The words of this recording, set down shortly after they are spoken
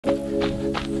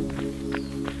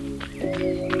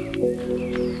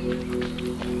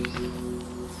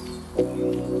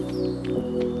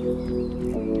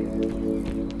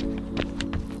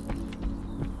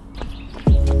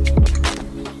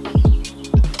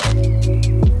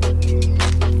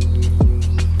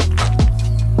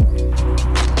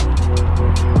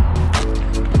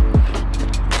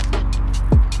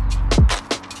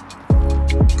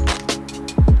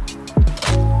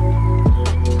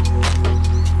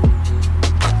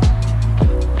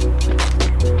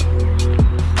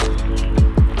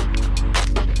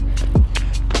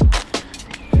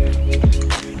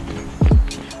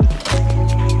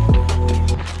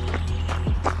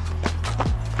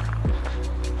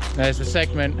There's the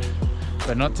segment,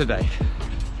 but not today.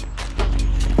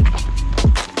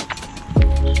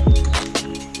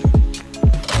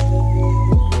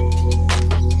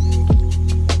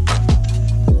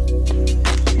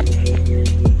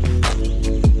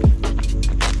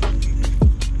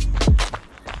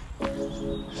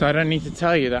 So I don't need to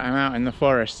tell you that I'm out in the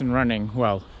forest and running.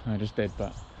 Well, I just did,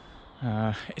 but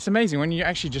it's amazing when you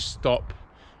actually just stop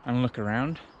and look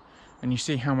around and you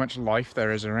see how much life there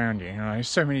is around you. You know, there's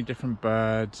so many different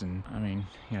birds, and I mean,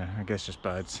 yeah, I guess just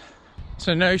birds.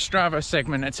 So no Strava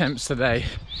segment attempts today,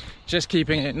 just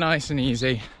keeping it nice and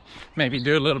easy, maybe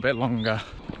do a little bit longer.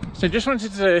 So just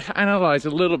wanted to analyze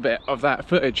a little bit of that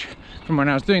footage from when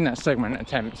I was doing that segment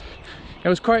attempt. It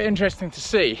was quite interesting to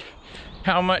see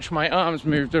how much my arms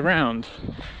moved around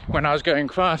when I was going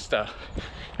faster.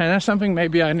 And that's something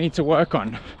maybe I need to work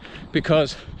on,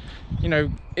 because, you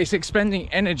know, it's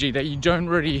expending energy that you don't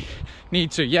really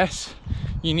need to. Yes,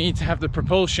 you need to have the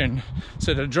propulsion,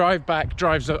 so the drive back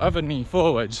drives the other knee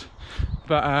forwards,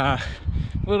 but a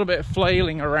little bit of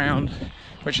flailing around,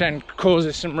 which then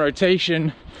causes some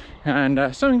rotation,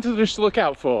 and something to just look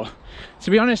out for.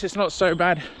 To be honest, it's not so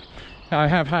bad. I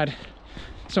have had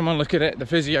someone look at it, the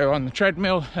physio on the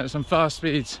treadmill, at some fast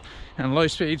speeds and low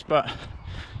speeds, but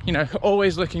you know,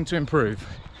 always looking to improve.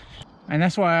 And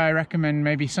that's why I recommend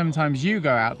maybe sometimes you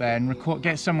go out there and record,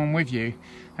 get someone with you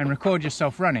and record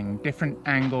yourself running, different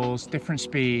angles, different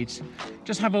speeds.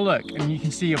 Just have a look and you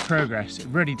can see your progress. It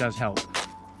really does help.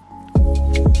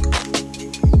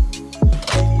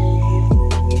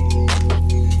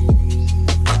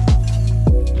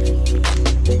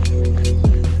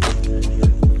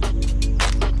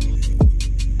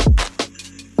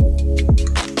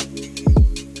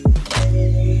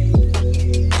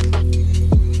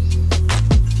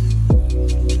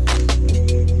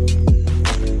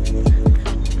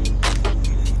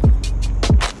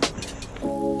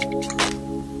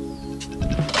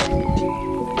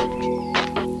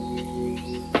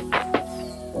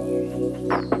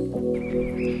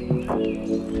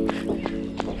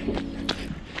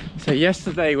 So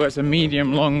yesterday was a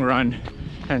medium long run,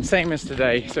 and same as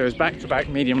today, so it was back-to-back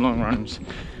medium long runs.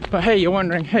 But hey, you're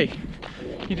wondering, hey,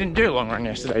 you didn't do a long run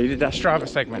yesterday, you did that Strava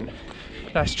segment.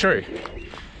 That's true.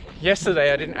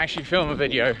 Yesterday I didn't actually film a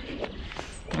video,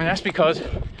 and that's because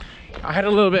I had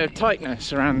a little bit of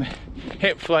tightness around the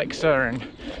hip flexor and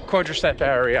quadricep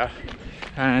area.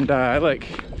 And look,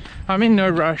 I'm in no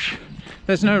rush,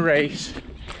 there's no race,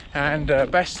 and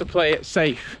best to play it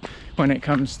safe when it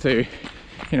comes to,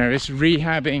 you know, it's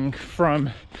rehabbing from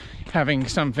having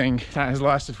something that has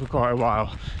lasted for quite a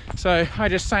while. So I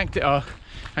just sanked it off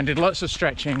and did lots of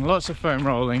stretching, lots of foam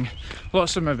rolling,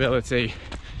 lots of mobility,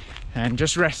 and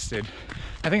just rested.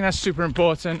 I think that's super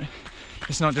important.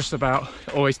 It's not just about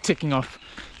always ticking off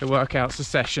the workouts, the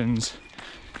sessions,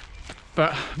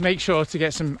 but make sure to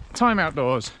get some time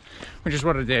outdoors, which is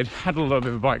what I did. Had a little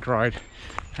bit of a bike ride.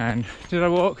 And did I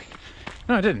walk?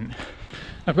 No, I didn't.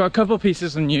 I've got a couple of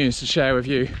pieces of news to share with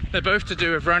you. They're both to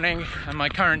do with running and my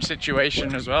current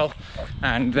situation as well,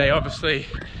 and they obviously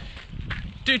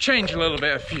do change a little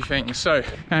bit, a few things. So,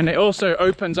 and it also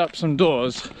opens up some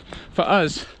doors for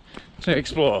us to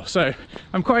explore. So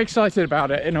I'm quite excited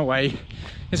about it in a way.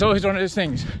 It's always one of those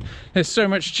things. There's so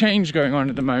much change going on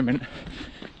at the moment.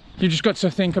 You just got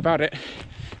to think about it.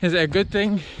 Is it a good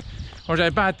thing or is it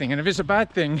a bad thing? And if it's a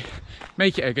bad thing,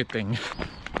 make it a good thing.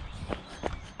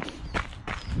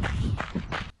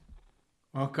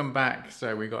 Welcome back.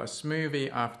 So we got a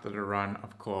smoothie after the run,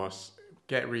 of course.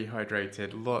 Get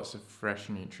rehydrated, lots of fresh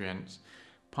nutrients.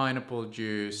 Pineapple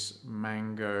juice,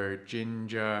 mango,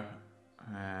 ginger,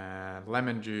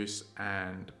 lemon juice,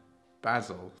 and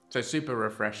basil. So super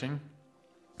refreshing.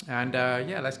 And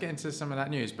yeah, let's get into some of that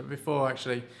news. But before,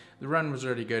 actually, the run was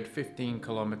really good. 15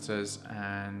 kilometers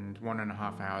and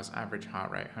 1.5 hours, average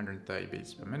heart rate 130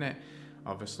 beats per minute.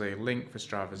 Obviously, link for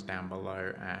Strava's down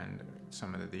below, and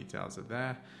some of the details are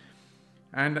there.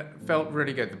 And felt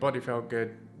really good. The body felt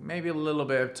good. Maybe a little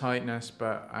bit of tightness,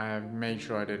 but I made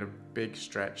sure I did a big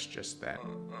stretch just then.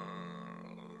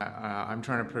 I'm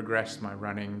trying to progress my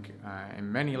running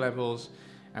in many levels,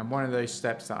 and one of those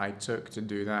steps that I took to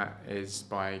do that is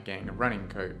by getting a running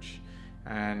coach.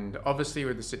 And obviously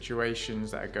with the situations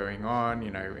that are going on,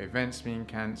 you know, events being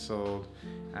cancelled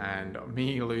and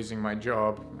me losing my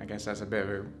job, I guess that's a bit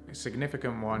of a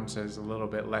significant one, so there's a little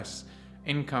bit less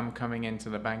income coming into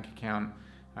the bank account,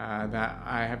 that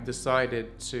I have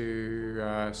decided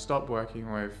to stop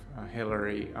working with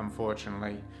Hillary,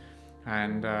 unfortunately,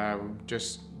 and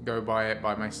just go by it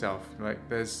by myself. Like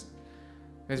there's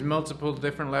multiple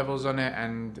different levels on it,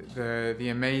 and the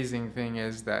amazing thing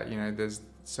is that, you know, there's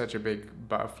such a big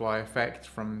butterfly effect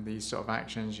from these sort of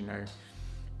actions, you know,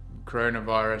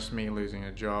 coronavirus, me losing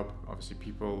a job, obviously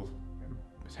people's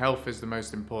health is the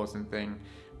most important thing,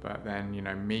 but then, you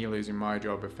know, me losing my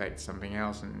job affects something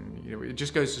else, and you know, it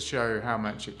just goes to show how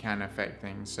much it can affect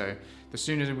things. So the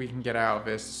sooner we can get out of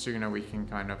this, the sooner we can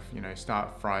kind of, you know,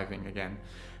 start thriving again.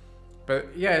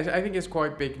 But yeah, I think it's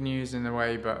quite big news in a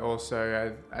way, but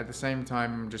also at the same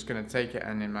time, I'm just going to take it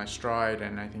and in my stride,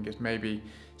 and I think it's maybe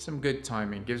some good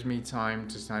timing. It gives me time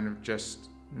to kind of just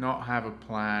not have a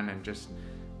plan and just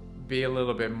be a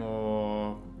little bit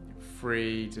more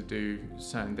free to do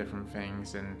certain different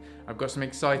things. And I've got some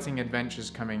exciting adventures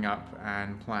coming up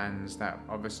and plans that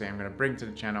obviously I'm going to bring to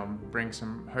the channel, bring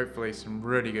some, hopefully some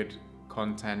really good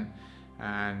content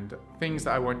and things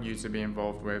that I want you to be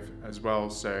involved with as well.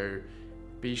 So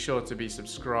be sure to be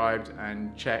subscribed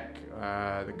and check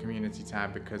the community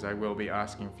tab, because I will be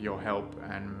asking for your help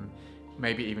and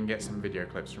maybe even get some video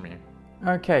clips from you.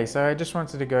 Okay, so I just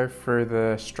wanted to go through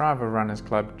the Strava Runners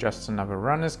Club, just another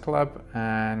Runners Club,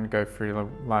 and go through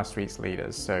last week's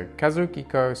leaders. So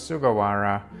Kazukiko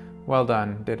Sugawara, well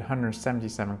done, did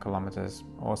 177 kilometers,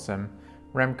 awesome.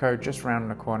 Remco, just round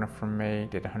the corner from me,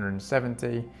 did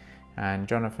 170. And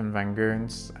Jonathan Van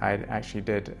Goons, I actually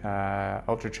did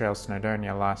Ultra Trail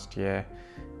Snowdonia last year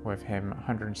with him,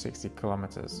 160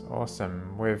 kilometers,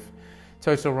 awesome. With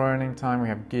total running time, we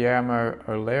have Guillermo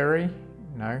O'Leary,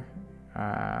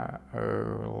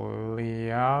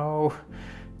 Oliao,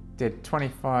 did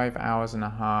 25 hours and a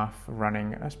half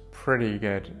running. That's pretty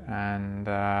good. And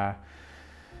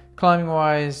climbing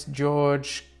wise,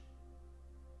 George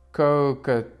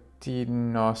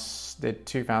Kokatinos did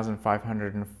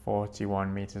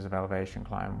 2,541 meters of elevation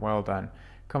climb. Well done.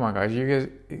 Come on, guys. You guys,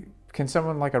 can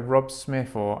someone like a Rob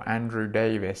Smith or Andrew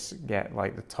Davis get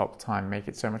like the top time? Make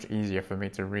it so much easier for me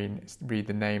to read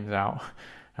the names out.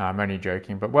 I'm only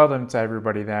joking, but well done to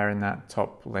everybody there in that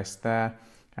top list there.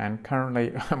 And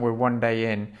currently we're 1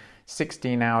 day in,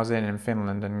 16 hours in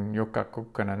Finland, and Jukka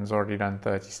Kukkonen's already done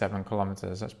 37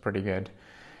 kilometers. That's pretty good.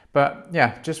 But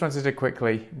yeah, just wanted to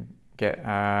quickly get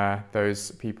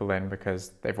those people in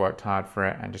because they've worked hard for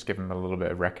it, and just give them a little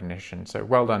bit of recognition. So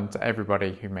well done to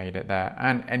everybody who made it there,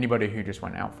 and anybody who just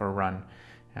went out for a run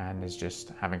and is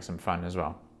just having some fun as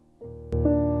well.